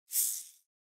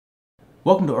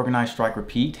Welcome to Organize, Strike,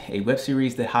 Repeat, a web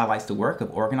series that highlights the work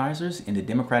of organizers in the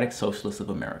Democratic Socialists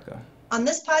of America. On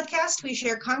this podcast, we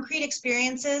share concrete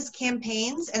experiences,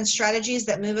 campaigns, and strategies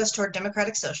that move us toward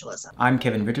democratic socialism. I'm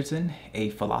Kevin Richardson,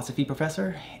 a philosophy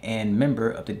professor and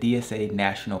member of the DSA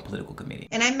National Political Committee.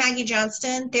 And I'm Maggie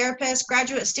Johnston, therapist,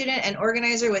 graduate student, and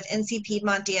organizer with NC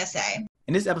Piedmont DSA.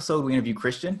 In this episode, we interview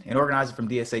Kristian, an organizer from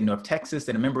DSA North Texas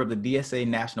and a member of the DSA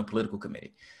National Political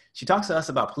Committee. She talks to us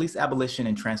about police abolition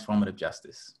and transformative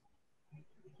justice.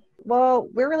 Well,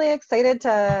 we're really excited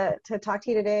to talk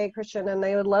to you today, Kristian, and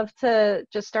I would love to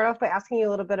just start off by asking you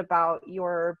a little bit about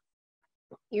your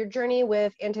journey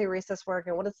with anti-racist work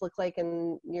and what it's looked like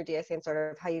in your DSA and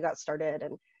sort of how you got started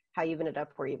and how you've ended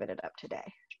up where you've ended up today.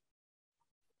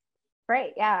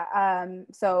 Great, yeah.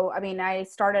 So, I mean, I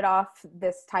started off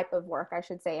this type of work, I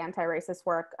should say, anti-racist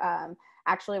work,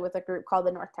 actually with a group called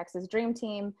the North Texas Dream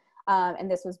Team. And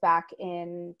this was back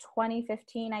in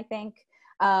 2015, I think.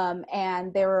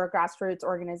 And they were a grassroots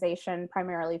organization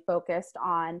primarily focused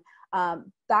on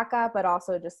DACA, but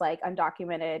also just like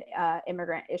undocumented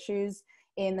immigrant issues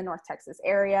in the North Texas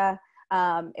area.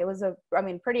 It was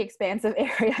pretty expansive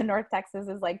area. North Texas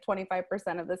is like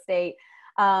 25% of the state.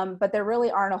 But there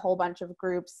really aren't a whole bunch of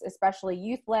groups, especially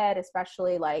youth-led,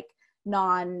 especially like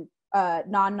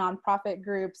non-nonprofit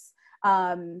groups,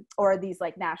 or these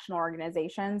like national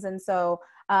organizations. And so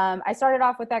I started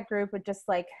off with that group with just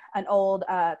like an old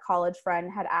college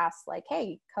friend had asked like,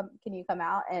 hey, can you come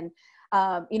out? And,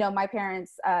 my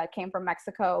parents came from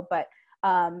Mexico, but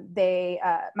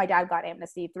my dad got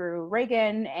amnesty through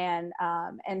Reagan. And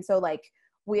so like,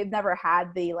 we had never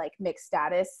had the like mixed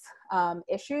status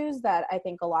issues that I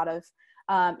think a lot of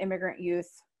immigrant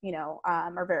youth,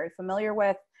 are very familiar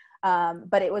with.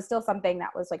 But it was still something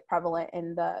that was like prevalent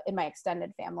in my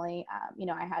extended family.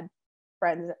 I had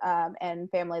friends and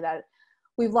family that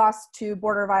we've lost to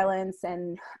border violence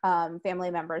and family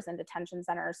members in detention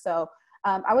centers. So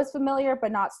I was familiar,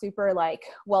 but not super like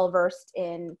well-versed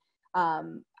in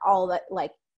all that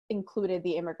like included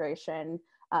the immigration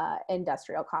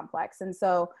industrial complex. And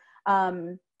so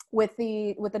with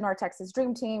the North Texas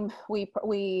Dream Team,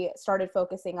 we started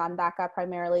focusing on DACA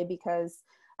primarily because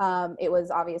it was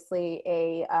obviously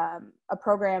a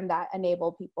program that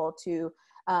enabled people to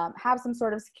have some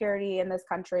sort of security in this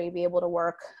country, be able to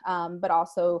work, but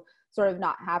also sort of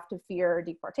not have to fear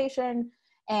deportation.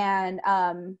 And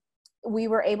we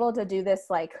were able to do this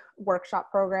like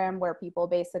workshop program where people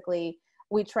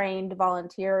we trained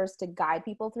volunteers to guide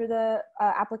people through the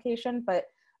application, but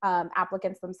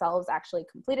applicants themselves actually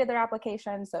completed their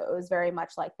application. So it was very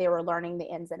much like they were learning the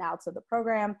ins and outs of the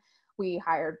program. We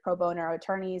hired pro bono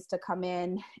attorneys to come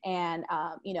in and,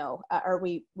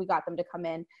 we got them to come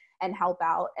in and help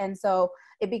out. And so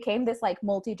it became this like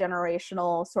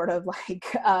multi-generational sort of like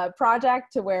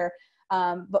project to where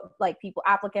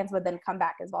applicants would then come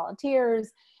back as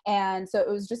volunteers. And so it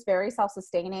was just very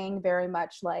self-sustaining, very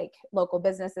much like local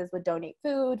businesses would donate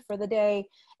food for the day.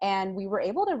 And we were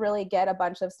able to really get a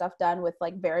bunch of stuff done with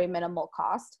like very minimal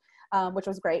cost. Which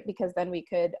was great because then we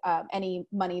could, any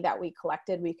money that we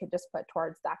collected, we could just put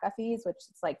towards DACA fees, which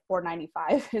is like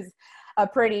 $4.95 is a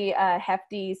pretty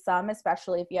hefty sum,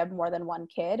 especially if you have more than one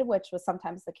kid, which was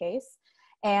sometimes the case.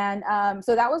 And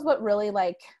so that was what really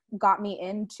like got me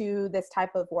into this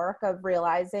type of work of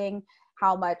realizing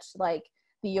how much like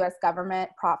the US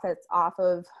government profits off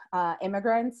of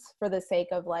immigrants for the sake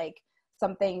of like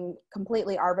something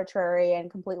completely arbitrary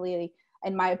and completely,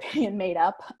 in my opinion, made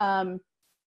up.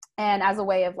 And as a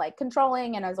way of like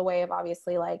controlling and as a way of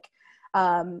obviously like,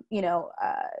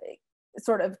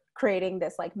 sort of creating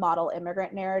this like model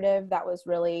immigrant narrative that was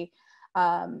really,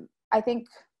 I think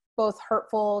both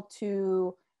hurtful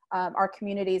to our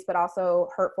communities, but also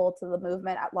hurtful to the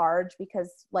movement at large,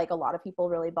 because like a lot of people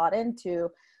really bought into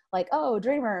like, oh,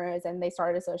 dreamers, and they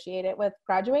started to associate it with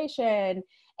graduation.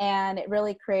 And it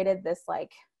really created this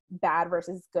like bad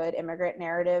versus good immigrant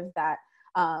narrative that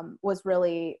was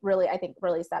really, I think,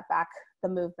 really set back the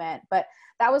movement. But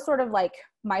that was sort of like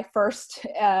my first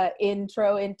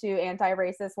intro into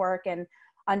anti-racist work and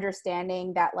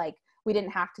understanding that like we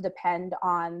didn't have to depend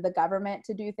on the government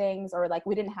to do things, or like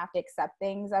we didn't have to accept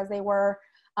things as they were.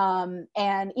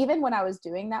 And even when I was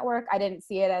doing that work, I didn't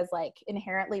see it as like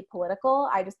inherently political.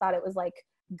 I just thought it was like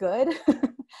good.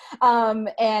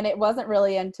 And it wasn't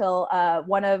really until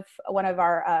one of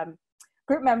our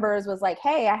group members was like,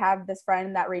 hey, I have this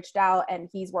friend that reached out and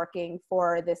he's working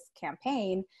for this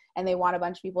campaign and they want a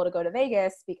bunch of people to go to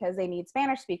Vegas because they need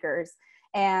Spanish speakers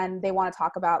and they want to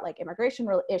talk about like immigration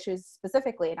issues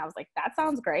specifically. And I was like, that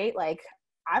sounds great. Like,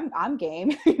 I'm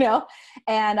game, you know?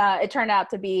 And it turned out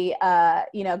to be,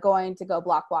 you know, going to go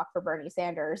block walk for Bernie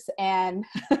Sanders. And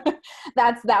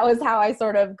that was how I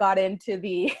sort of got into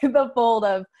the fold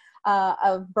of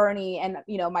Bernie and,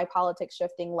 you know, my politics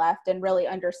shifting left and really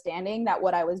understanding that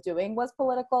what I was doing was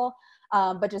political.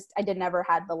 But just, I never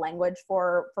had the language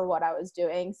for what I was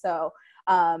doing. So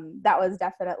that was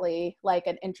definitely like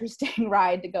an interesting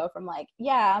ride to go from like,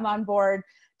 yeah, I'm on board,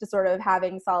 to sort of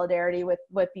having solidarity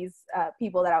with these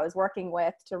people that I was working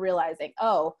with, to realizing,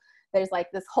 oh, there's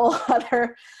like this whole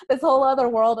other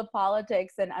world of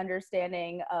politics and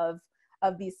understanding of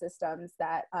these systems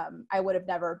that I would have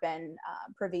never been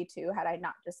privy to had I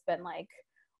not just been like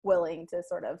willing to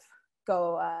sort of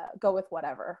go with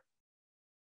whatever.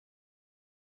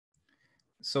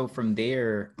 So from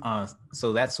there,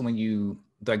 so that's when you,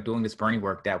 like doing this Bernie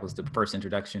work, that was the first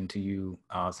introduction to you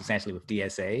substantially with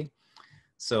DSA.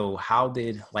 So how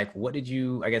did, like, what did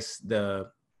you, I guess the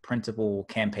principal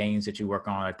campaigns that you work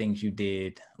on are things you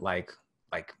did, like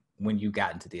when you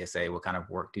got into DSA, what kind of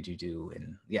work did you do?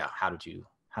 And yeah, how did you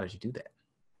do that?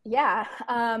 Yeah.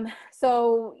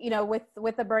 So, you know,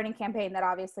 with the Bernie campaign, that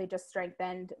obviously just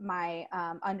strengthened my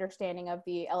understanding of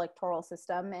the electoral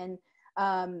system.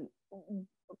 And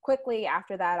quickly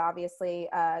after that, obviously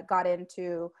got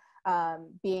into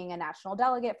being a national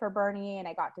delegate for Bernie, and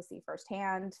I got to see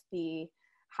firsthand the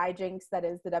hijinks that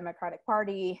is the Democratic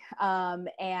Party,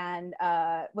 and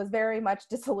was very much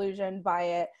disillusioned by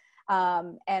it,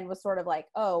 and was sort of like,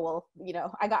 oh, well, you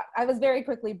know, I was very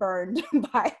quickly burned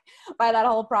by that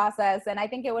whole process. And I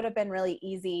think it would have been really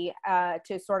easy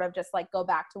to sort of just like go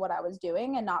back to what I was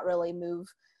doing and not really move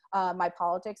my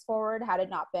politics forward, had it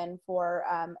not been for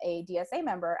a DSA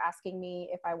member asking me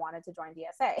if I wanted to join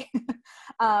DSA.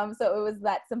 So it was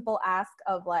that simple ask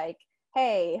of like,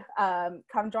 hey,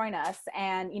 come join us.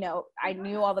 And, you know, I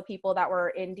knew all the people that were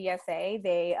in DSA.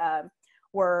 They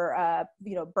were,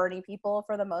 you know, Bernie people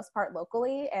for the most part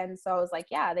locally. And so I was like,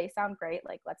 yeah, they sound great.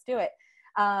 Like, let's do it.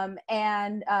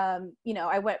 You know,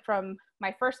 I went from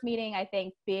my first meeting, I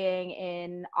think, being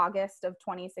in August of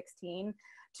 2016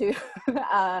 to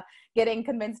getting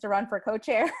convinced to run for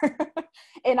co-chair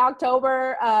in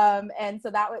October. And so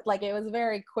that was like, it was a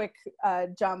very quick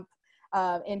jump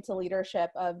into leadership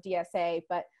of DSA,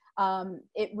 but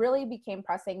it really became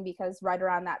pressing because right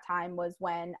around that time was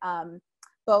when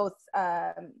both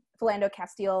Philando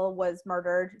Castile was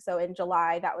murdered. So in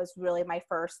July, that was really my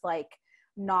first like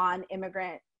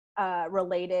non-immigrant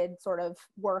related sort of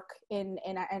work in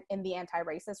the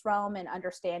anti-racist realm, and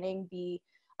understanding the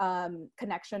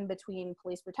connection between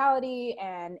police brutality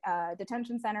and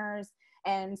detention centers,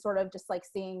 and sort of just like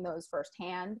seeing those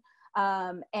firsthand.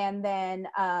 And then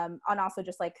on also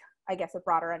just like, I guess, a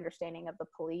broader understanding of the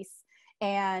police,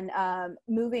 and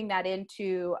moving that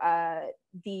into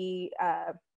the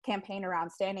campaign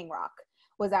around Standing Rock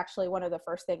was actually one of the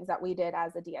first things that we did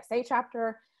as a DSA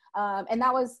chapter. And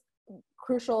that was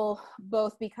crucial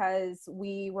both because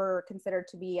we were considered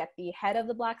to be at the head of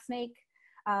the Black Snake,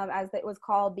 as it was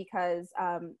called, because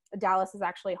Dallas is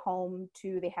actually home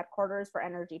to the headquarters for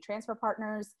Energy Transfer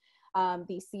Partners.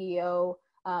 The CEO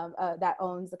that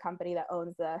owns the company that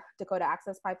owns the Dakota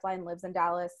Access Pipeline lives in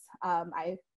Dallas.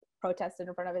 I protested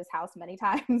in front of his house many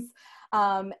times,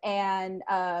 and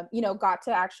you know, got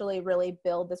to actually really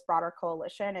build this broader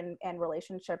coalition and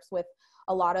relationships with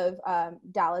a lot of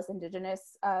Dallas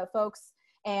indigenous folks,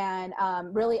 and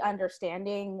really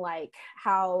understanding like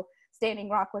how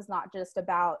Standing Rock was not just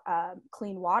about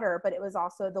clean water, but it was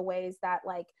also the ways that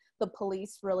like the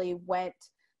police really went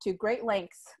to great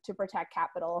lengths to protect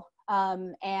Capitol.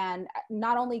 And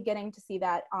not only getting to see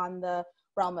that on the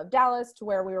realm of Dallas, to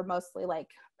where we were mostly like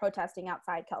protesting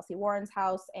outside Kelsey Warren's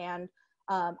house and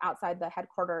outside the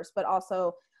headquarters, but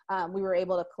also we were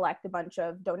able to collect a bunch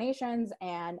of donations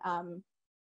and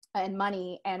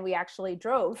money, and we actually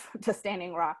drove to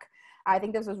Standing Rock. I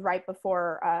think this was right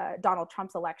before Donald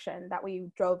Trump's election that we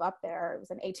drove up there. It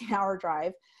was an 18-hour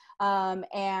drive.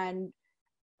 And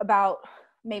about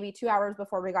maybe 2 hours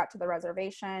before we got to the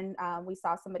reservation, we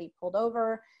saw somebody pulled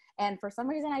over. And for some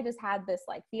reason, I just had this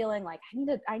like feeling like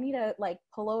I need to like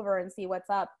pull over and see what's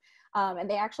up. And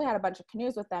they actually had a bunch of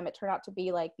canoes with them. It turned out to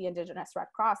be like the Indigenous Red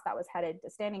Cross that was headed to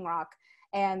Standing Rock.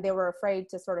 And they were afraid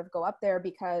to sort of go up there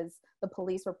because the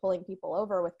police were pulling people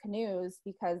over with canoes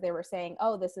because they were saying,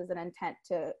 oh, this is an intent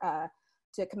to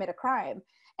commit a crime.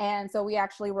 And so we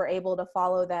actually were able to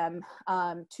follow them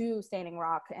to Standing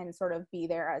Rock and sort of be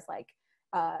there as like,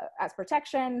 as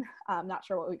protection. I'm not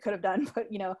sure what we could have done,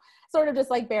 but, you know, sort of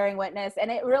just like bearing witness.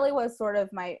 And it really was sort of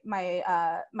my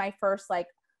first like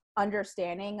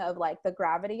understanding of like the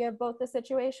gravity of both the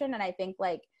situation. And I think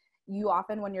like you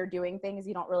often, when you're doing things,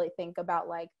 you don't really think about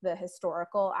like the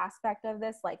historical aspect of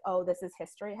this, like, oh, this is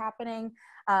history happening.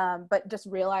 But just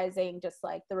realizing just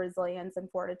like the resilience and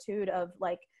fortitude of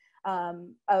like,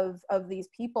 of these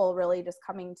people really just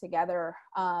coming together,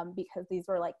 because these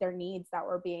were like their needs that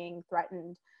were being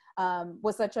threatened,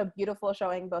 was such a beautiful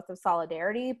showing both of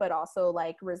solidarity, but also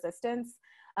like resistance.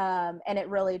 And it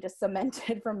really just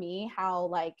cemented for me how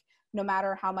like, no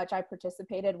matter how much I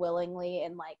participated willingly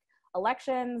in like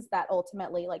elections, that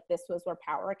ultimately like this was where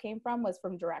power came from, was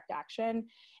from direct action.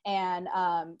 And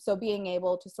so being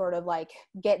able to sort of like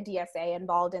get DSA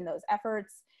involved in those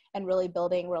efforts and really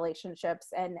building relationships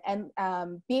and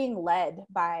being led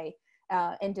by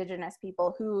Indigenous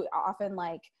people who often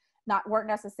like weren't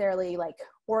necessarily like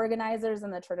organizers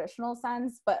in the traditional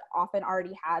sense, but often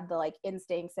already had the like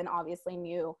instincts and obviously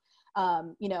knew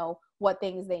you know, what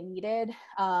things they needed.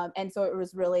 And so it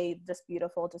was really just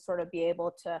beautiful to sort of be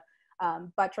able to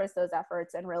buttress those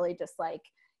efforts and really just like,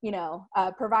 you know,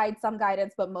 provide some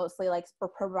guidance, but mostly like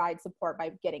provide support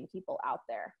by getting people out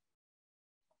there.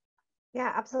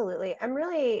 Yeah, absolutely. I'm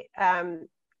really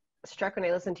struck when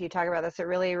I listen to you talk about this. It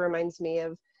really reminds me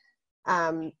of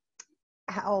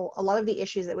how a lot of the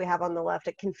issues that we have on the left,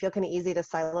 it can feel kind of easy to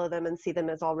silo them and see them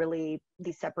as all really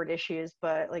these separate issues.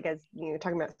 But like, as you know,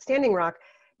 talking about Standing Rock,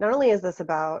 not only is this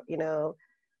about, you know,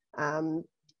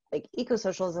 like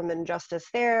eco-socialism and justice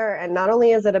there, and not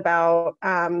only is it about,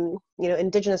 you know,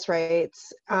 Indigenous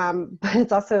rights, but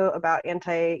it's also about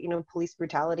you know, police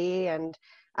brutality and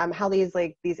how these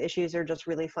issues are just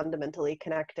really fundamentally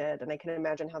connected. And I can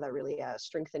imagine how that really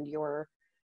strengthened your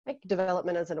like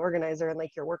development as an organizer and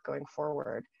like your work going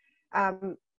forward.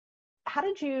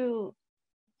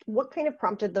 What kind of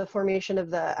prompted the formation of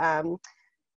the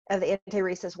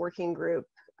anti-racist working group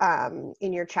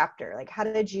in your chapter? Like, how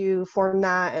did you form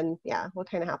that? And yeah, what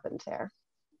kind of happened there?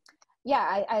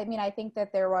 Yeah, I mean, I think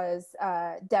that there was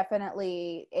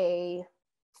definitely a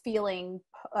feeling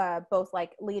both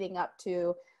like leading up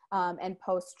to and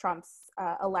post Trump's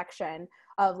election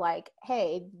of like,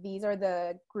 hey, these are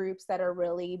the groups that are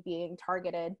really being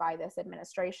targeted by this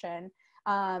administration.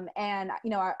 And, you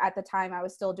know, at the time I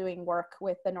was still doing work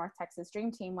with the North Texas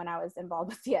Dream Team when I was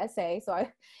involved with DSA. So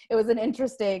it was an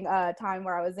interesting time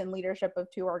where I was in leadership of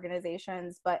two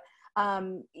organizations. But I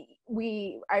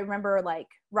remember like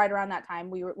right around that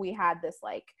time, we had this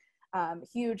like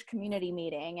huge community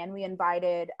meeting, and we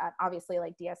invited, obviously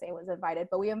like DSA was invited,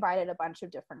 but we invited a bunch of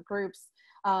different groups.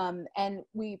 And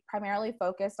we primarily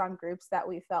focused on groups that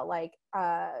we felt like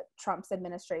Trump's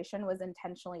administration was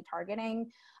intentionally targeting.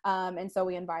 And so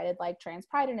we invited like Trans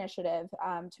Pride Initiative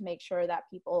to make sure that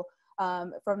people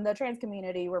from the trans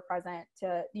community were present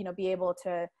to, you know, be able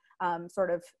to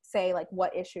sort of say like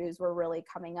what issues were really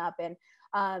coming up, and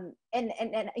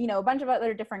you know, a bunch of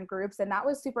other different groups. And that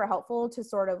was super helpful to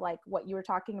sort of like what you were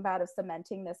talking about of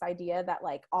cementing this idea that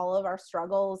like all of our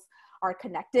struggles are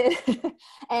connected.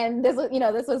 And this was, you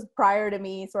know, this was prior to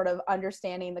me sort of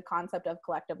understanding the concept of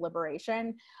collective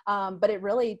liberation. But it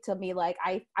really, to me, like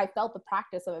I felt the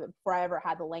practice of it before I ever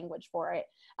had the language for it.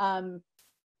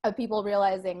 Of people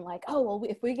realizing like, oh, well,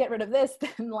 if we get rid of this,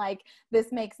 then like this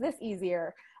makes this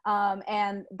easier.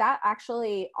 And that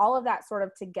actually, all of that sort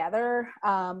of together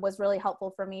was really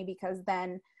helpful for me, because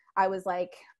then I was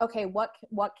like, okay, what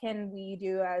can we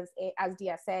do as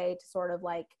DSA to sort of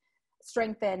like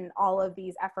strengthen all of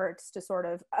these efforts to sort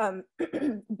of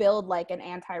build like an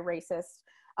anti-racist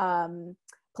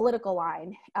political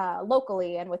line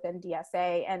locally and within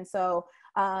DSA. And so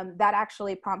that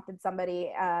actually prompted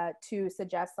somebody to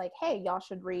suggest like, hey, y'all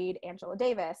should read Angela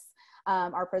Davis,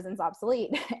 Our Prison's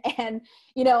Obsolete. And,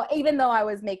 you know, even though I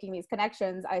was making these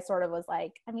connections, I sort of was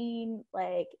like, I mean,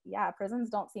 like, yeah, prisons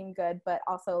don't seem good, but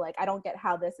also like, I don't get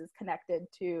how this is connected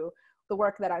to the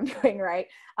work that I'm doing, right?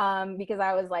 Because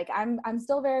I was like, I'm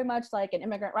still very much like an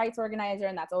immigrant rights organizer,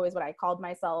 and that's always what I called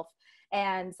myself.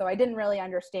 And so I didn't really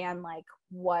understand like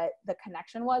what the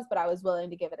connection was, but I was willing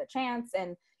to give it a chance.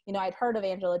 And, you know, I'd heard of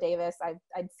Angela Davis,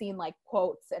 I'd seen like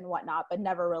quotes and whatnot, but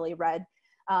never really read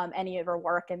any of her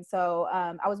work. And so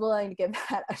I was willing to give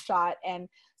that a shot, and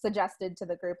suggested to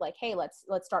the group like, hey, let's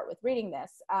start with reading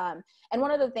this. And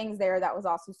one of the things there that was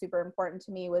also super important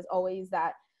to me was always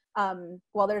that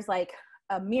while there's like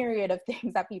a myriad of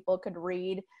things that people could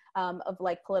read of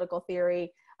like political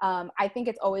theory, I think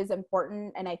it's always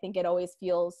important, and I think it always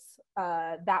feels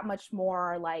that much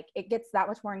more like it gets that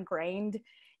much more ingrained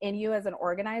in you as an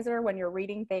organizer when you're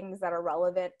reading things that are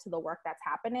relevant to the work that's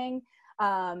happening.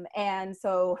 And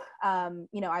so,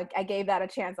 you know, I gave that a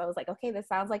chance. I was like, okay, this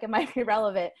sounds like it might be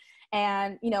relevant.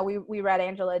 And, you know, we read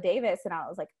Angela Davis, and I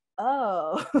was like,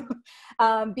 oh,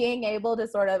 being able to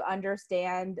sort of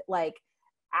understand, like,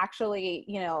 actually,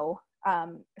 you know,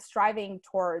 striving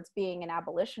towards being an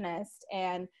abolitionist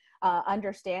and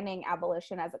understanding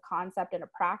abolition as a concept and a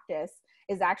practice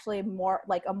is actually more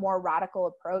like a more radical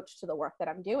approach to the work that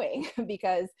I'm doing.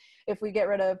 Because if we get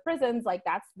rid of prisons, like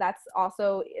that's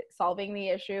also solving the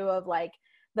issue of like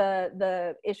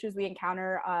the issues we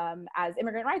encounter as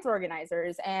immigrant rights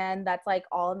organizers, and that's like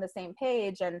all on the same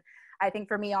page. And I think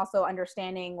for me also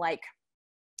understanding, like,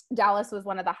 Dallas was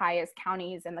one of the highest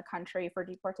counties in the country for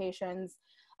deportations,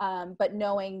 but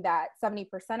knowing that 70%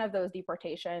 of those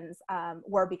deportations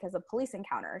were because of police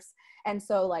encounters. And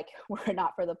so, like, were it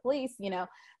not for the police, you know,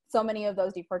 so many of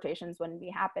those deportations wouldn't be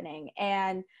happening.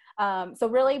 And so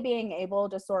really being able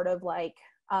to sort of like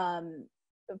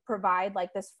provide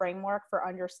like this framework for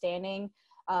understanding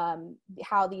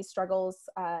how these struggles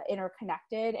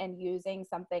interconnected, and using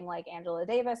something like Angela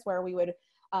Davis, where we would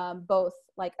both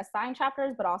like assign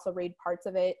chapters, but also read parts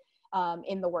of it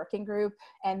in the working group,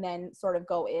 and then sort of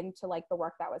go into like the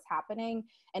work that was happening,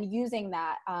 and using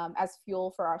that as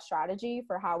fuel for our strategy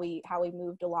for how we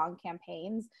moved along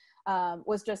campaigns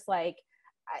was just like,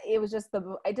 it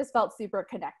just felt super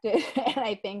connected. And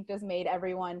I think just made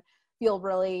everyone feel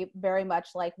really very much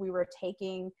like we were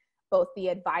taking both the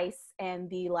advice and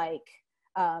the like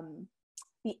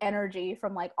the energy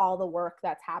from like all the work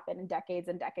that's happened in decades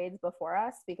and decades before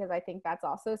us, because I think that's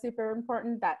also super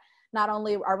important, that not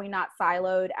only are we not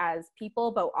siloed as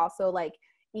people, but also like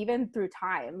even through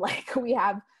time, like we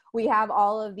have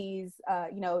all of these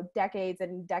you know, decades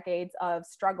and decades of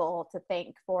struggle to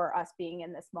thank for us being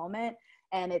in this moment.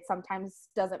 And it sometimes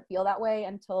doesn't feel that way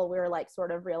until we're like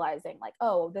sort of realizing like,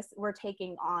 oh, we're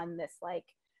taking on this like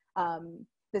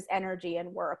this energy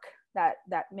and work that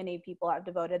many people have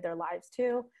devoted their lives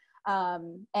to.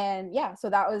 And yeah, so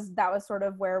that was sort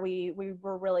of where we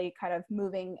were really kind of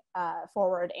moving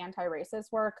forward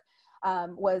anti-racist work,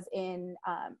 was in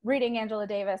reading Angela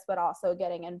Davis, but also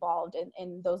getting involved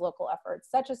in those local efforts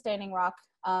such as Standing Rock.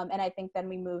 And I think then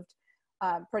we moved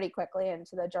pretty quickly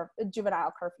into the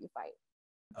juvenile curfew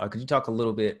fight. Could you talk a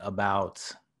little bit about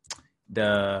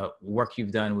the work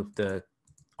you've done with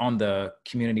on the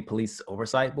Community Police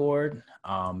Oversight Board,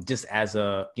 just as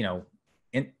a, you know,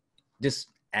 just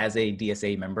as a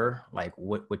DSA member, like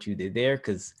what you did there?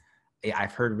 Because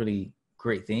I've heard really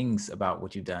great things about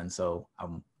what you've done. So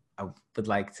I would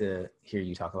like to hear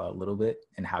you talk about a little bit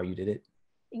and how you did it.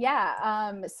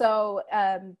 Yeah, so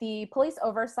the Police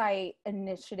Oversight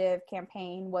Initiative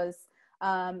campaign was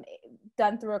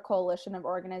done through a coalition of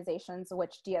organizations,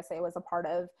 which DSA was a part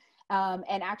of.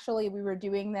 And actually, we were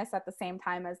doing this at the same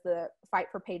time as the fight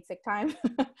for paid sick time.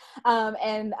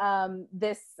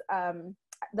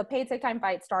 The paid sick time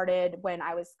fight started when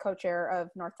I was co-chair of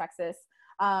North Texas.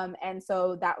 And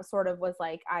so that sort of was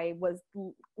like, I was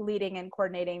leading and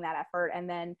coordinating that effort. And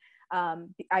then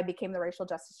I became the racial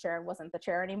justice chair and wasn't the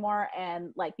chair anymore.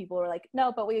 And like people were like,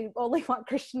 no, but we only want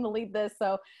Kristian to lead this.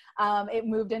 So it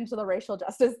moved into the racial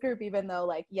justice group, even though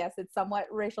like, yes, it's somewhat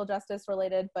racial justice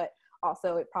related, but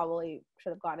also it probably should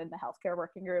have gone in the healthcare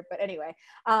working group. But anyway,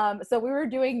 so we were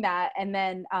doing that. And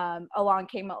then along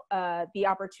came the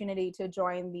opportunity to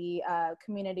join the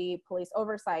Community Police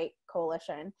Oversight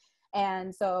Coalition.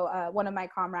 And so one of my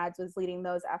comrades was leading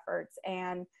those efforts.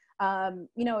 And,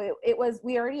 you know,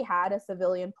 we already had a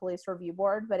civilian police review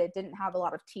board, but it didn't have a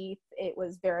lot of teeth. It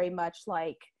was very much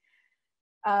like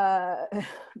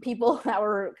people that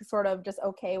were sort of just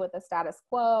okay with the status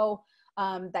quo,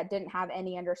 that didn't have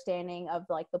any understanding of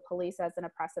like the police as an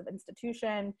oppressive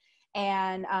institution.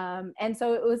 And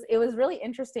so it was really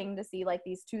interesting to see like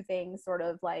these two things sort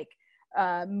of like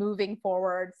moving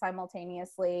forward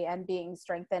simultaneously and being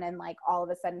strengthened, and like all of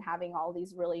a sudden having all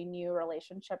these really new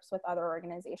relationships with other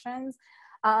organizations.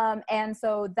 And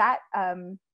so that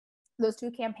those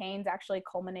two campaigns actually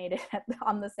culminated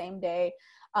on the same day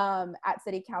at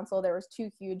City Council. There was two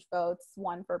huge votes,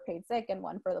 one for paid sick and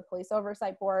one for the Police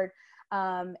Oversight Board.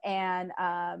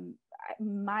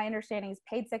 My understanding is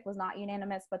paid sick was not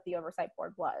unanimous, but the Oversight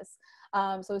Board was.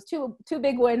 So it was two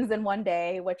big wins in one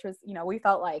day, which was, you know, we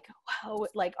felt like, wow,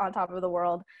 like on top of the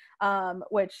world,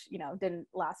 which, you know, didn't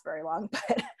last very long.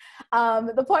 But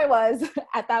the point was,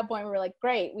 at that point, we were like,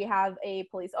 great, we have a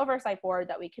Police Oversight Board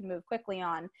that we can move quickly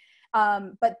on.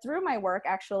 But through my work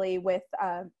actually with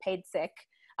paid sick,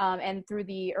 and through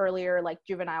the earlier like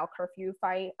juvenile curfew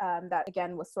fight, that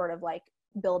again was sort of like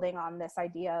building on this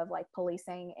idea of like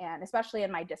policing, and especially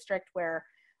in my district where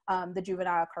the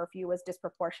juvenile curfew was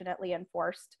disproportionately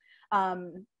enforced.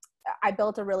 I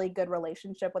built a really good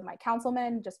relationship with my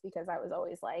councilman, just because I was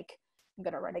always like, I'm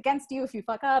going to run against you if you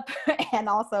fuck up. And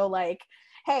also like,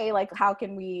 hey, like, how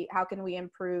can we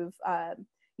improve,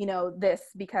 you know, this,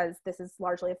 because this is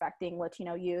largely affecting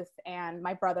Latino youth. And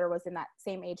my brother was in that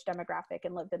same age demographic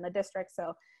and lived in the district.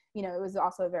 So, you know, it was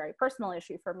also a very personal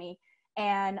issue for me.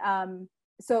 And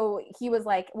so he was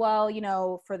like, well, you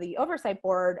know, for the oversight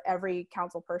board, every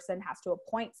council person has to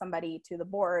appoint somebody to the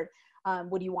board.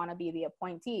 Would you want to be the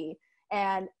appointee?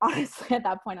 And honestly, at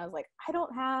that point, I was like, I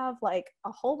don't have like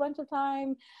a whole bunch of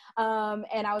time.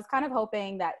 And I was kind of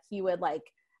hoping that he would like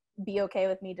be okay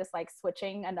with me just like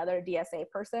switching another DSA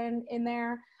person in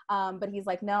there. But he's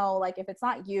like, no, like if it's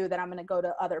not you, then I'm going to go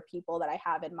to other people that I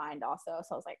have in mind also.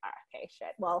 So I was like, okay,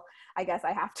 shit. Well, I guess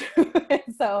I have to.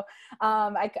 So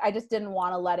I just didn't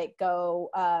want to let it go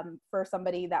for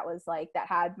somebody that was like, that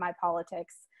had my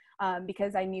politics,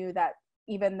 because I knew that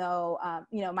even though,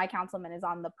 you know, my councilman is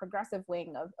on the progressive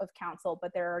wing of council,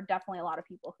 but there are definitely a lot of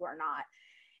people who are not.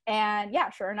 And yeah,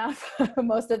 sure enough,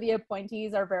 most of the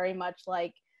appointees are very much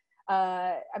like,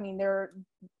 I mean,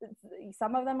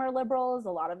 some of them are liberals, a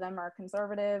lot of them are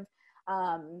conservative.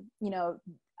 You know,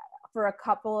 for a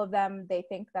couple of them, they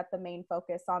think that the main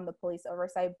focus on the police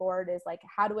oversight board is like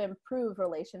how to improve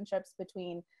relationships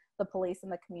between the police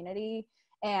and the community.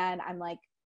 And I'm like,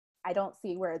 I don't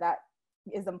see where that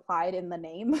is implied in the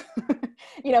name.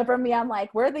 You know, for me, I'm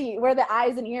like, we're the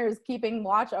eyes and ears keeping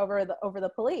watch over the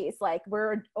police. Like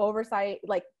we're oversight,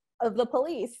 like, of the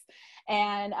police.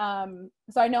 And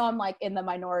so I know I'm like in the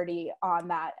minority on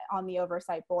the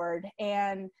oversight board.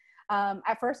 And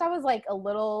at first I was like a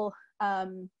little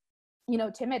you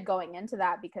know, timid going into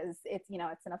that, because it's, you know,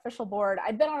 it's an official board.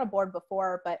 I'd been on a board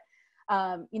before, but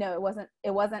you know,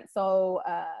 it wasn't so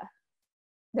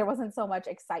there wasn't so much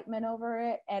excitement over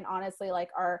it. And honestly, like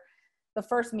the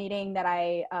first meeting that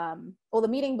the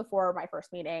meeting before my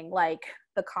first meeting, like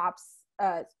the cops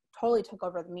totally took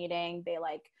over the meeting. They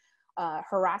like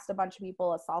harassed a bunch of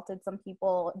people, assaulted some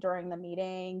people during the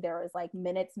meeting. There was like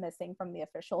minutes missing from the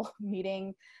official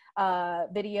meeting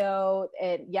video.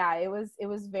 And yeah, it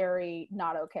was very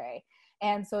not okay.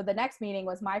 And so the next meeting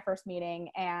was my first meeting,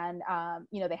 and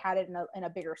you know, they had it in a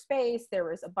bigger space. There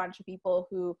was a bunch of people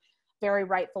who very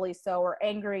rightfully so were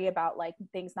angry about like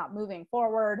things not moving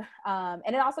forward.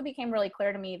 And it also became really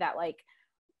clear to me that like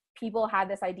people had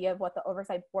this idea of what the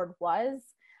oversight board was,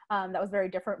 that was very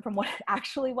different from what it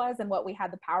actually was and what we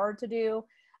had the power to do,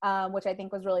 which I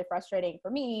think was really frustrating for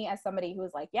me as somebody who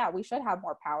was like, yeah, we should have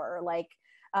more power. Like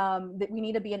that we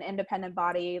need to be an independent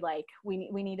body. Like we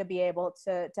need to be able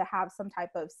to have some type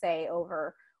of say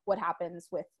over what happens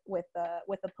with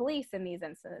the police in these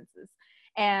incidences.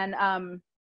 And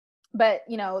but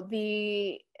you know,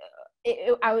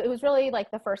 it was really like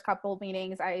the first couple of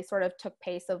meetings I sort of took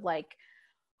pace of like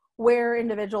where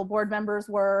individual board members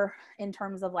were in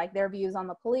terms of like their views on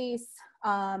the police.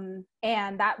 And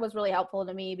that was really helpful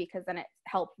to me, because then it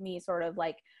helped me sort of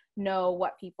like know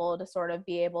what people to sort of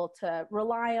be able to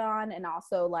rely on. And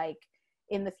also like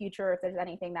in the future, if there's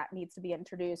anything that needs to be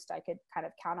introduced, I could kind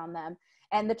of count on them.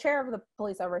 And the chair of the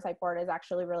police oversight board is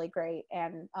actually really great,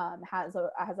 and has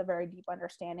a very deep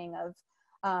understanding of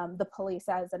the police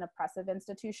as an oppressive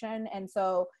institution. And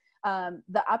so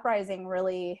the uprising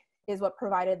really is what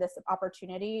provided this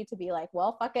opportunity to be like,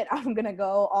 well, fuck it, I'm gonna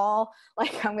go all,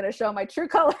 like, I'm gonna show my true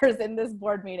colors in this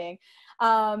board meeting.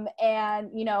 And,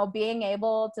 you know, being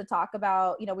able to talk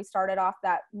about, you know, we started off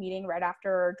that meeting right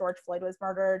after George Floyd was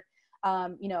murdered.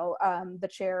 You know, the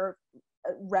chair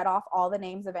read off all the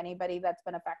names of anybody that's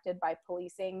been affected by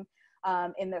policing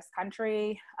in this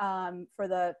country for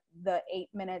the 8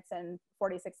 minutes and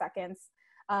 46 seconds.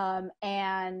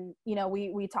 And, you know,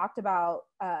 we talked about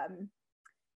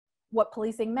what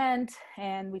policing meant,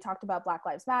 and we talked about Black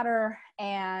Lives Matter.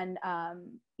 And,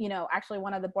 you know, actually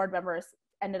one of the board members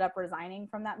ended up resigning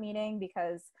from that meeting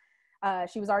because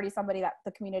she was already somebody that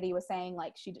the community was saying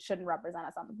like she shouldn't represent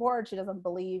us on the board. She doesn't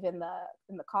believe in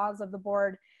the cause of the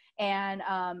board, and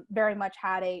very much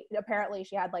apparently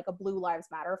she had like a Blue Lives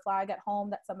Matter flag at home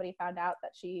that somebody found out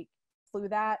that she flew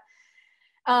that.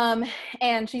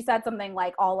 And she said something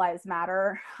like all lives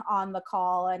matter on the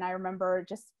call. And I remember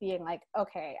just being like,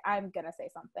 okay, I'm gonna say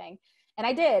something. And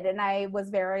I did. And I was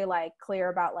very like clear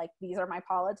about like, these are my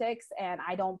politics and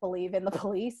I don't believe in the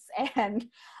police. And,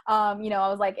 you know, I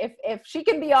was like, if she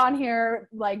can be on here,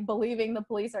 like believing the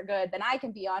police are good, then I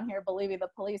can be on here believing the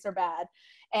police are bad.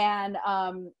 And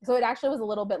so it actually was a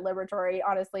little bit liberatory,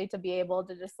 honestly, to be able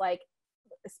to just like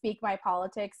speak my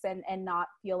politics and not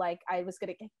feel like I was going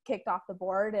to get kicked off the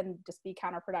board and just be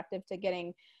counterproductive to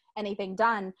getting anything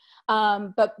done.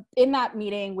 But in that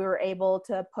meeting, we were able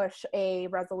to push a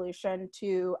resolution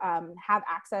to have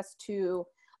access to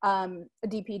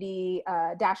DPD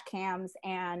dash cams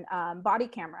and body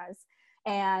cameras.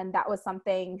 And that was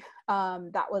something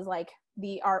that was like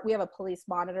we have a police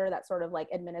monitor that sort of like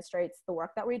administrates the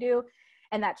work that we do,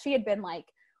 and that she had been like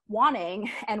wanting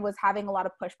and was having a lot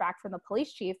of pushback from the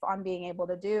police chief on being able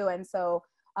to do. And so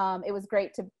it was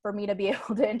great for me to be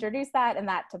able to introduce that and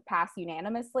that to pass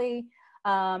unanimously.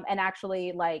 And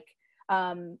actually like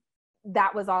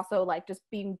that was also like just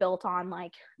being built on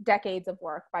like decades of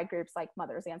work by groups like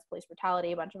Mothers Against Police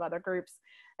Brutality, a bunch of other groups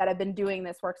that have been doing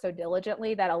this work so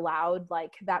diligently that allowed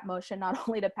like that motion not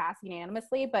only to pass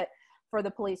unanimously, but for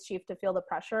the police chief to feel the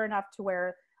pressure enough to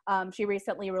where she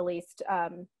recently released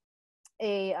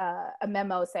a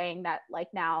memo saying that like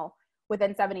now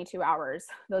within 72 hours,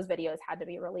 those videos had to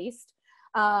be released.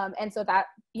 And so that,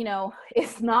 you know,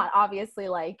 is not obviously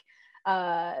like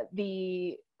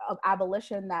the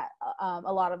abolition that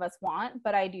a lot of us want,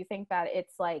 but I do think that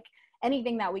it's like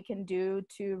anything that we can do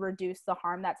to reduce the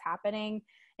harm that's happening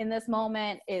in this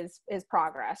moment is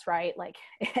progress, right? Like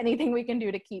anything we can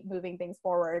do to keep moving things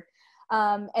forward.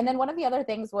 And then one of the other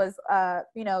things was,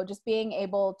 you know, just being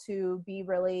able to be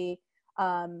really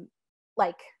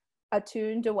like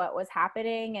attuned to what was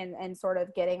happening and sort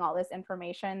of getting all this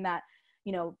information that,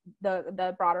 you know,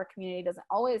 the broader community doesn't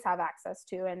always have access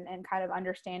to, and kind of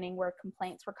understanding where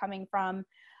complaints were coming from.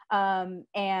 That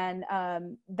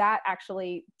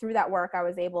actually, through that work, I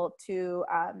was able to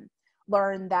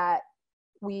learn that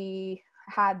we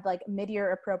had like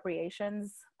mid-year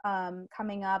appropriations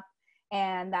coming up,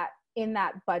 and that in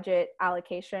that budget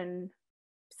allocation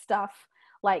stuff,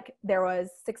 like there was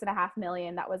 $6.5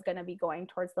 million that was going to be going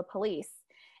towards the police.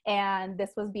 And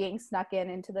this was being snuck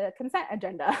into the consent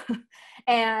agenda.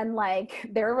 And like,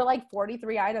 there were like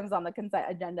 43 items on the consent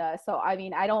agenda. So, I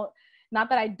mean, not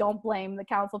that I don't blame the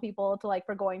council people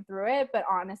for going through it, but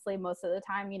honestly, most of the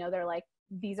time, you know, they're like,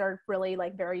 these are really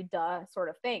like very duh sort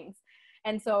of things.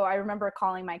 And so I remember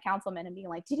calling my councilman and being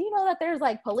like, did you know that there's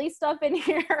like police stuff in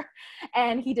here?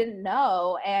 And he didn't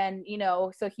know. And, you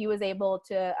know, so he was able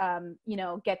to, you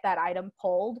know, get that item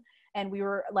pulled. And we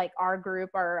were like, our group,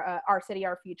 our City,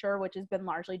 Our Future, which has been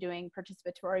largely doing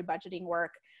participatory budgeting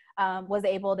work, was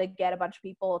able to get a bunch of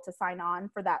people to sign on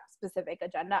for that specific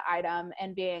agenda item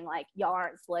and being like, y'all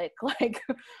aren't slick. Like,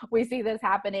 we see this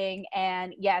happening.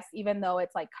 And yes, even though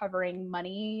it's like covering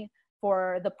money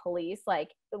for the police, like,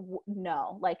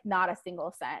 no, like not a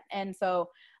single cent. And so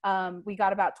we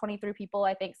got about 23 people,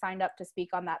 I think, signed up to speak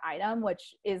on that item,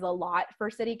 which is a lot for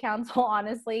city council,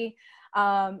 honestly.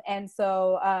 And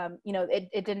so, you know,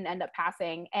 it didn't end up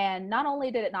passing. And not only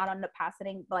did it not end up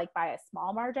passing like by a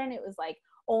small margin, it was like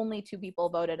only 2 people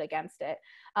voted against it.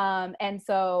 And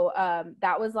so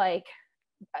that was like,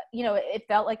 you know, it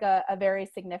felt like a very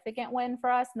significant win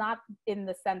for us, not in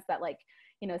the sense that like,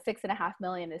 you know, $6.5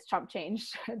 million is chump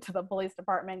change to the police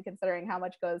department, considering how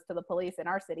much goes to the police in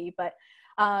our city. But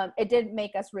it did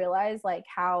make us realize like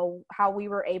how we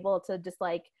were able to just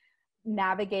like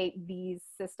navigate these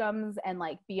systems and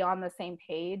like be on the same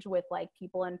page with like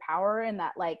people in power, and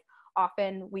that like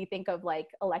often we think of like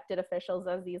elected officials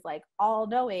as these like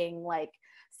all-knowing, like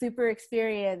super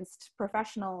experienced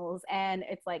professionals, and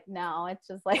it's like, no, it's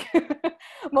just like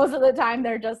most of the time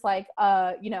they're just like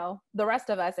you know, the rest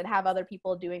of us, and have other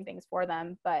people doing things for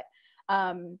them. But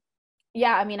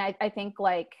yeah, I mean, I think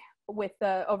like with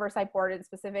the oversight board, and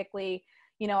specifically,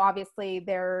 you know, obviously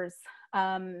there's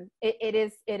it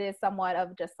is somewhat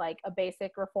of just like a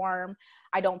basic reform.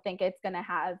 I don't think it's going to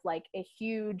have like a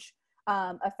huge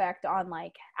effect on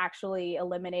like actually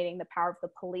eliminating the power of the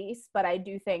police, but I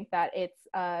do think that it's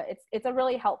a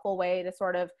really helpful way to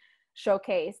sort of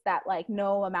showcase that like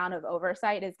no amount of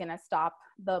oversight is going to stop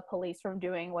the police from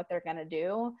doing what they're going to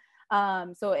do.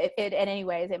 So it in any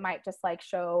ways, it might just like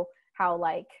show how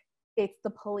like it's the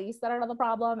police that are the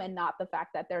problem and not the fact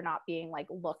that they're not being like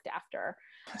looked after.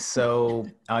 So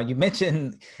you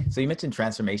mentioned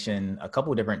transformation a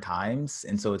couple of different times,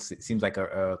 and so it seems like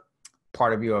a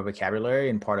part of your vocabulary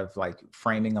and part of like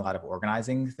framing a lot of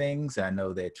organizing things. And I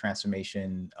know that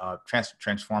transformation,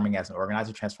 transforming as an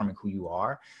organizer, transforming who you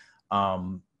are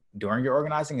during your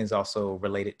organizing is also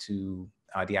related to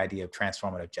the idea of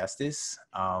transformative justice,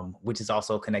 which is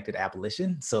also connected to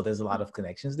abolition. So there's a lot of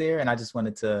connections there. And I just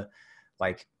wanted to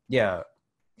like, yeah,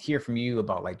 hear from you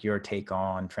about like your take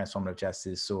on transformative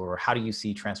justice, or how do you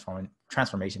see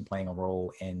transformation playing a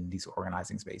role in these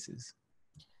organizing spaces?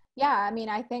 Yeah, I mean,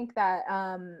 I think that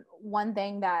one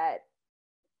thing that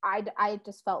I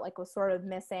just felt like was sort of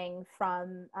missing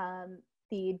from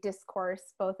the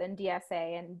discourse, both in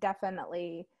DSA and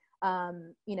definitely,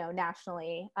 you know,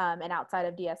 nationally and outside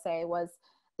of DSA, was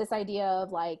this idea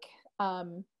of like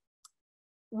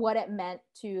what it meant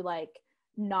to like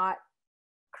not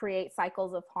create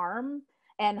cycles of harm,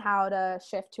 and how to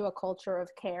shift to a culture of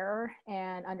care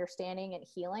and understanding and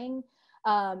healing.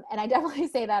 And I definitely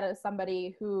say that as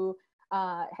somebody who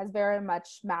has very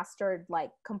much mastered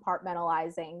like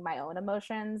compartmentalizing my own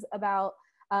emotions about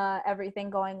everything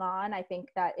going on. I think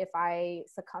that if I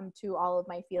succumb to all of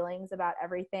my feelings about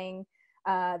everything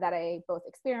that I both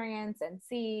experience and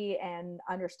see and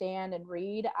understand and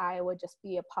read, I would just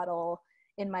be a puddle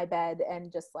in my bed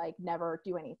and just like never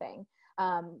do anything.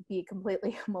 Be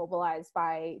completely immobilized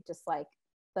by just like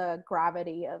the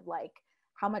gravity of like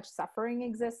how much suffering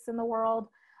exists in the world.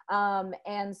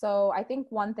 And so I think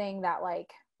one thing that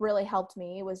like really helped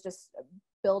me was just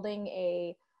building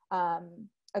a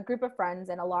group of friends,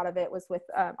 and a lot of it was with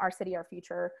Our City, Our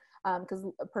Future, because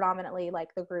predominantly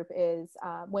like the group is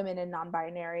women and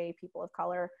non-binary people of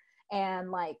color,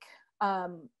 and like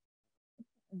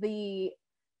the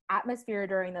atmosphere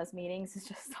during those meetings is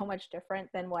just so much different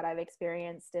than what I've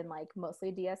experienced in like mostly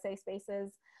DSA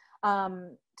spaces,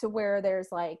 to where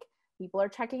there's like people are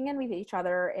checking in with each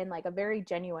other in like a very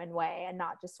genuine way, and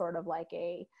not just sort of like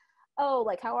a, oh,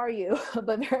 like, how are you?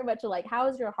 But very much like,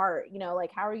 how's your heart? You know,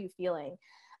 like, how are you feeling?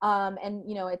 And,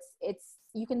 you know, it's,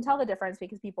 you can tell the difference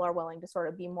because people are willing to sort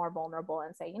of be more vulnerable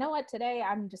and say, you know what, today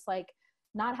I'm just like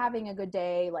not having a good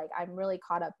day. Like I'm really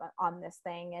caught up on this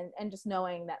thing, and just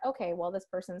knowing that, okay, well, this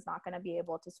person's not going to be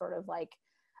able to sort of like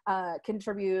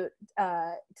contribute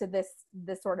to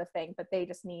this sort of thing, but they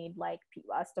just need like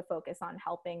us to focus on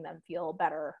helping them feel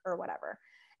better or whatever.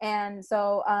 And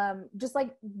so just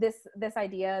like this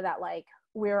idea that like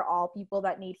we're all people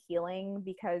that need healing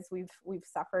because we've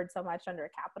suffered so much under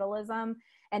capitalism,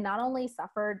 and not only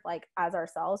suffered like as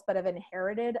ourselves, but have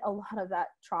inherited a lot of that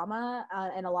trauma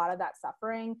and a lot of that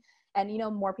suffering. And, you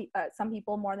know, some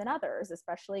people more than others,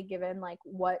 especially given like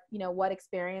what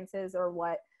experiences or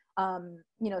what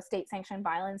state sanctioned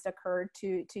violence occurred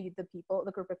to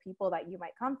the group of people that you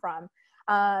might come from.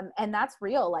 And that's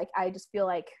real. Like, I just feel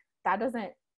like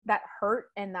that hurt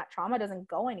and that trauma doesn't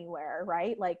go anywhere,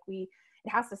 right? Like it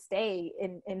has to stay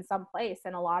in some place.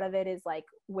 And a lot of it is like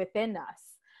within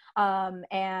us.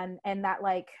 And that,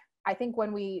 like, I think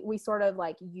when we sort of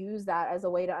like use that as a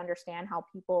way to understand how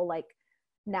people like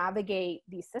navigate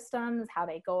these systems, how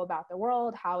they go about the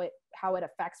world, how it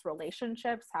affects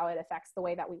relationships, how it affects the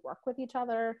way that we work with each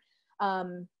other,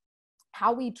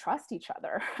 how we trust each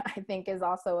other, I think is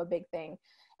also a big thing.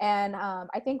 And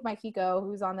I think Mikiko,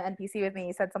 who's on the NPC with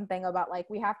me, said something about like,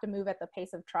 we have to move at the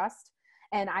pace of trust.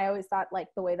 And I always thought like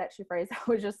the way that she phrased that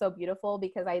was just so beautiful,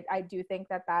 because I do think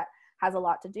that has a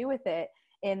lot to do with it,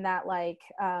 in that like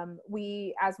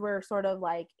as we're sort of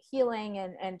like healing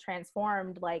and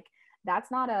transformed, like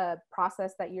that's not a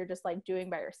process that you're just like doing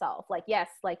by yourself. Like, yes,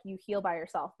 like you heal by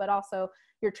yourself, but also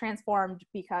you're transformed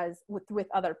because with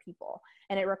other people,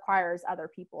 and it requires other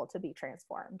people to be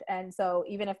transformed. And so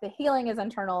even if the healing is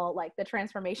internal, like the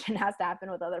transformation has to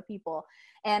happen with other people.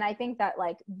 And I think that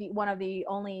like one of the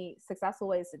only successful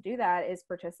ways to do that is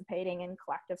participating in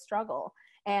collective struggle,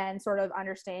 and sort of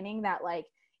understanding that like,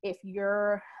 if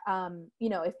you're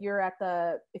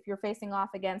if you're facing off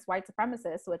against white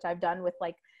supremacists, which I've done with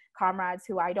like comrades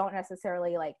who I don't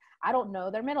necessarily like, I don't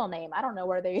know their middle name, I don't know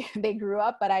where they grew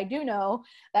up, but I do know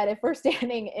that if we're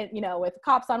standing with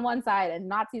cops on one side and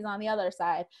Nazis on the other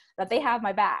side, that they have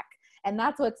my back. And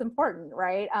that's what's important,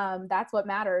 right? That's what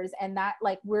matters. And that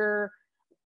like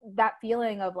that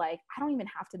feeling of like, I don't even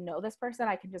have to know this person,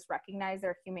 I can just recognize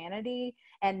their humanity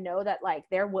and know that like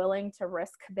they're willing to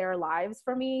risk their lives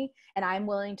for me, and I'm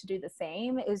willing to do the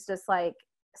same, is just like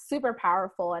super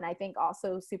powerful. And I think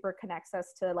also super connects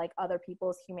us to like other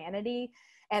people's humanity.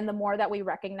 And the more that we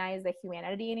recognize the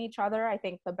humanity in each other, I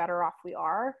think the better off we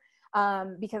are.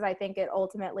 Because I think it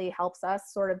ultimately helps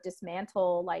us sort of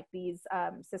dismantle like these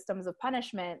systems of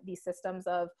punishment, these systems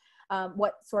of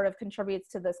what sort of contributes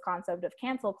to this concept of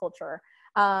cancel culture.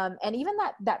 And even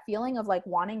that feeling of like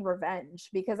wanting revenge,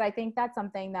 because I think that's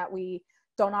something that we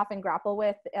don't often grapple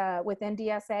with within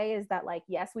DSA, is that like,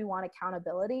 yes, we want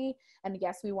accountability, and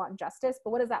yes, we want justice,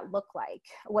 but what does that look like?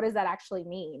 What does that actually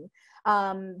mean?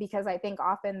 Because I think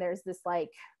often there's this like,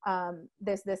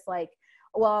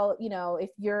 well, if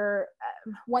you're,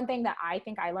 one thing that I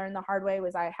think I learned the hard way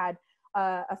was I had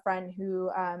a friend who,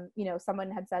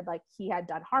 someone had said like he had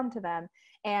done harm to them,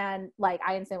 and like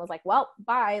I instantly was like, well,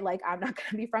 bye, like I'm not going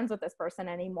to be friends with this person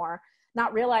anymore,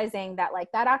 not realizing that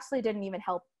like that actually didn't even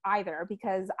help either,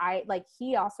 because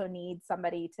he also needs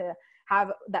somebody to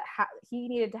have that, he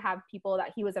needed to have people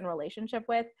that he was in relationship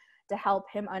with to help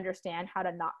him understand how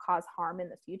to not cause harm in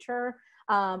the future.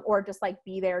 or just like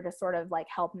be there to sort of like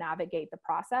help navigate the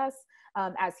process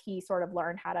as he sort of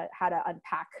learned how to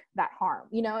unpack that harm,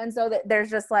 you know? And so that there's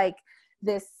just like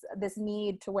this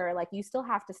need to where like you still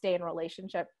have to stay in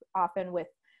relationship often with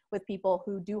people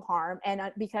who do harm, and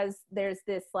because there's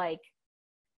this like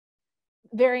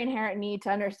very inherent need to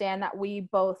understand that we're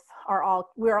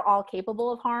all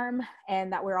capable of harm,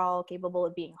 and that we're all capable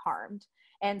of being harmed.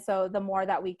 And so the more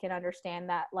that we can understand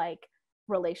that like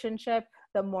relationship,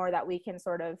 the more that we can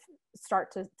sort of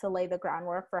start to lay the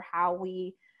groundwork for how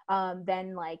we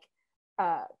then like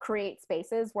create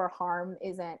spaces where harm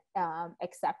isn't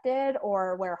accepted,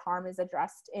 or where harm is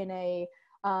addressed in a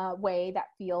way that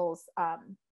feels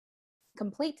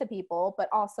complete to people, but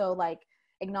also like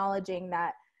acknowledging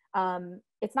that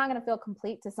it's not going to feel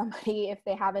complete to somebody if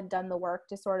they haven't done the work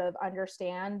to sort of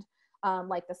understand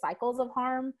like the cycles of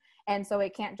harm. And so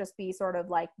it can't just be sort of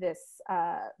like this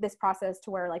process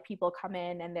to where like people come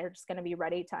in and they're just going to be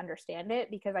ready to understand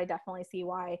it, because I definitely see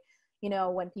why, you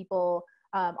know, when people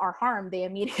are harmed, they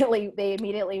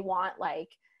immediately want like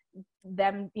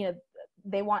them, you know,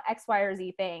 they want X, Y, or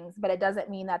Z things, but it doesn't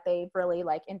mean that they've really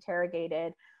like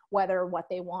interrogated whether what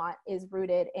they want is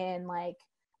rooted in like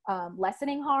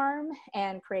lessening harm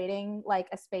and creating like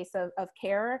a space of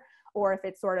care, or if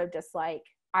it's sort of just like,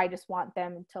 I just want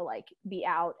them to like be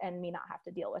out and me not have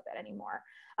to deal with it anymore.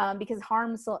 Because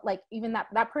harm, so like even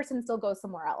that person still goes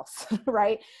somewhere else,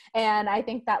 right? And I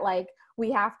think that like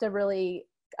we have to really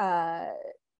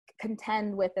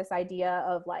contend with this idea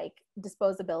of like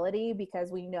disposability,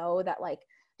 because we know that like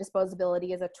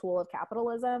disposability is a tool of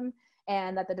capitalism,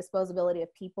 and that the disposability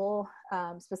of people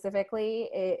specifically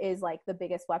is like the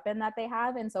biggest weapon that they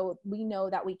have. And so we know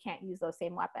that we can't use those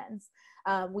same weapons.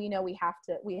 We know we have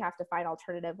to find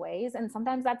alternative ways. And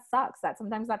sometimes that sucks.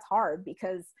 Sometimes that's hard,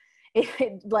 because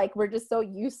like we're just so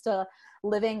used to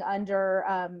living under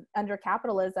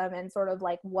capitalism, and sort of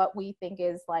like what we think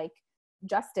is like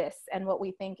justice and what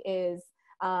we think is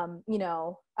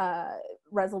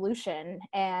resolution.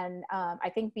 And I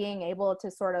think being able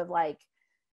to sort of like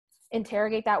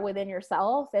interrogate that within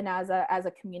yourself and as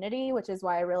a community, which is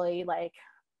why I really like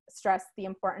stress the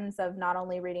importance of not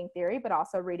only reading theory, but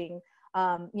also reading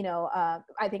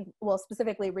I think, well,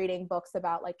 specifically reading books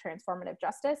about like transformative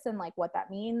justice and like what that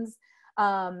means,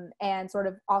 and sort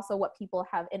of also what people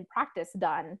have in practice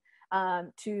done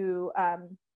to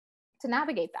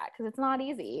navigate that, because it's not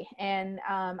easy. And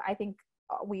I think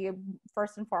we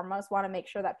first and foremost want to make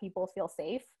sure that people feel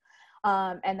safe,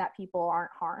 and that people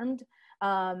aren't harmed.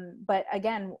 But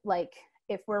again, like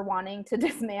if we're wanting to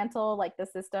dismantle like the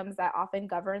systems that often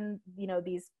govern, you know,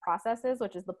 these processes,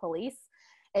 which is the police,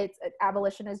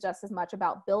 abolition is just as much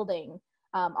about building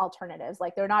alternatives.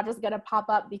 Like they're not just going to pop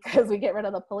up because we get rid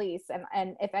of the police.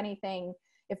 And if anything,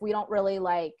 if we don't really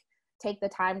like take the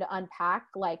time to unpack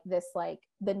like this, like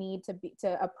the need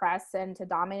to oppress and to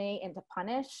dominate and to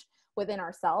punish within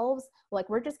ourselves, like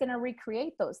we're just going to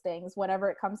recreate those things whenever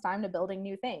it comes time to building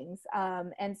new things.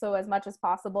 And so as much as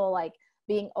possible, like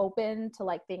being open to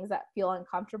like things that feel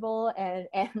uncomfortable,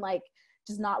 and like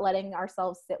just not letting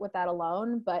ourselves sit with that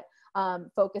alone, but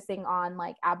focusing on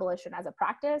like abolition as a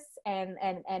practice, and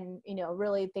you know,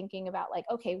 really thinking about like,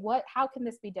 okay, how can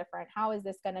this be different? How is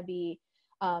this going to be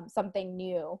something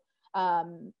new?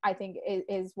 I think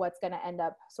is what's going to end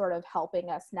up sort of helping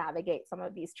us navigate some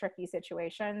of these tricky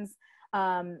situations.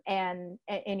 And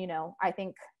you know, I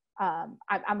think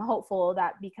I'm hopeful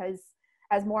that because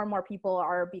as more and more people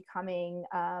are becoming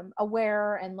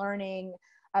aware and learning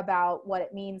about what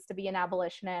it means to be an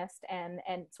abolitionist, and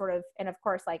of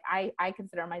course, like I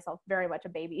consider myself very much a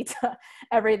baby to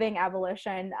everything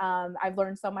abolition. I've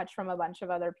learned so much from a bunch of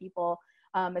other people,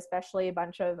 especially a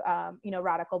bunch of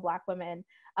radical Black women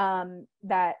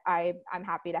that I'm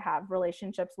happy to have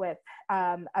relationships with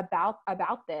about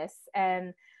this.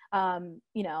 And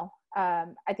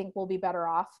I think we'll be better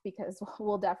off because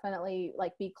we'll definitely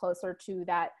like be closer to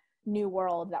that new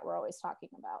world that we're always talking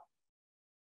about.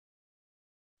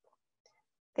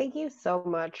 Thank you so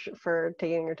much for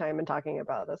taking your time and talking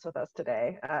about this with us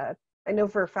today. I know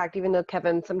for a fact, even though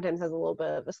Kevin sometimes has a little bit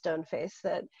of a stone face,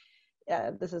 that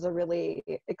this is a really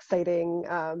exciting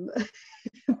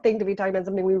thing to be talking about,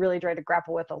 something we really try to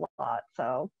grapple with a lot.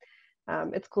 So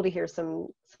it's cool to hear some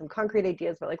concrete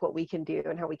ideas about like what we can do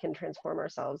and how we can transform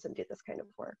ourselves and do this kind of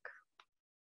work.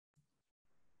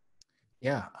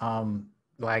 Yeah,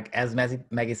 like as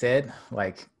Maggie said,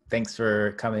 like thanks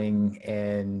for coming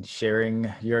and sharing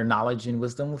your knowledge and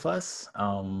wisdom with us.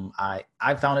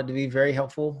 I found it to be very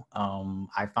helpful.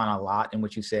 I found a lot in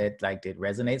what you said like that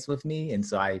resonates with me, and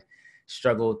so I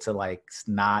struggled to like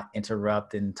not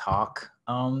interrupt and talk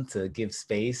to give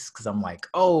space, because I'm like,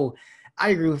 oh, I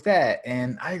agree with that,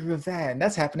 and I agree with that, and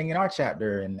that's happening in our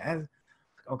chapter. And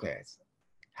okay,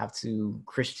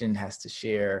 Kristian has to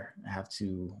share, have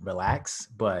to relax,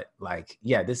 but like,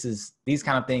 yeah, these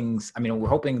kind of things. I mean, we're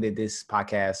hoping that this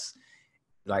podcast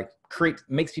like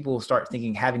makes people start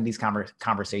thinking, having these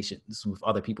conversations with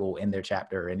other people in their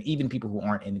chapter, and even people who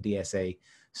aren't in the DSA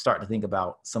start to think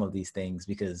about some of these things,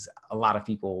 because a lot of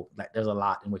people, like, there's a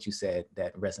lot in what you said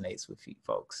that resonates with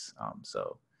folks.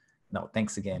 So no,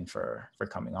 thanks again for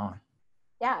coming on.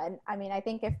 Yeah, and I mean, I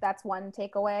think if that's one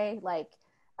takeaway, like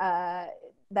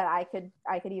that I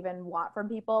could even want from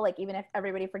people, like even if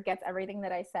everybody forgets everything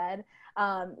that I said,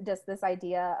 just this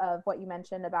idea of what you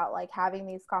mentioned about like having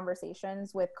these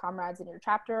conversations with comrades in your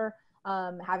chapter,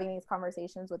 having these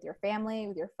conversations with your family,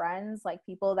 with your friends, like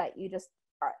people that you just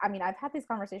I mean, I've had these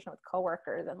conversations with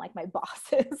coworkers and like my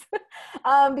bosses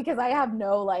because I have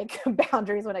no like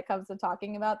boundaries when it comes to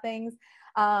talking about things.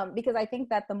 Because I think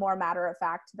that the more matter of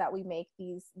fact that we make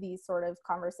these sort of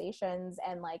conversations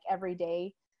and like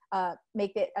everyday,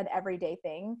 make it an everyday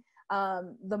thing,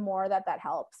 the more that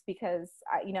helps. Because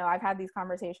I've had these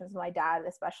conversations with my dad,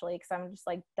 especially because I'm just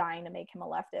like dying to make him a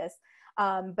leftist.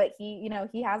 But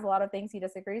he has a lot of things he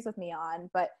disagrees with me on,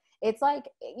 but it's like,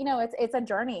 it's a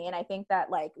journey. And I think that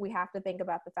like, we have to think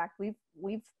about the fact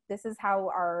this is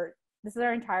our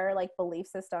entire like belief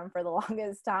system for the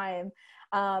longest time.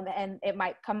 And it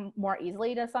might come more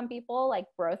easily to some people. Like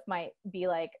growth might be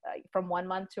like from 1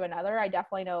 month to another. I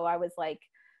definitely know I was like,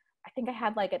 I think I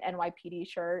had like an NYPD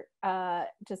shirt,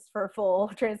 just for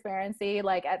full transparency,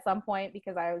 like at some point,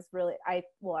 because I was really, I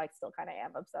still kind of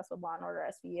am obsessed with Law and Order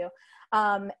SVU,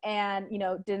 and,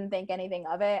 didn't think anything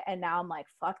of it. And now I'm like,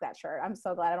 fuck that shirt. I'm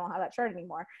so glad I don't have that shirt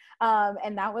anymore.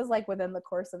 And that was like within the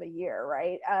course of a year.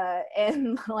 Right.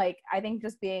 And like, I think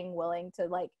just being willing to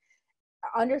like,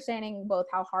 understanding both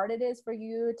how hard it is for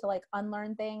you to like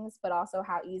unlearn things, but also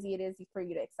how easy it is for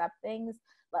you to accept things,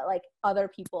 but like other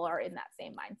people are in that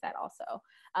same mindset also.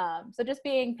 So just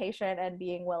being patient and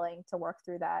being willing to work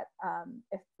through that.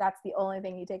 If that's the only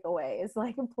thing you take away, is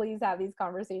like, please have these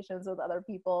conversations with other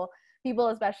people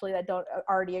especially that don't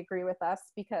already agree with us,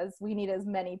 because we need as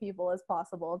many people as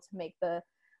possible to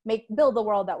build the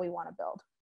world that we want to build.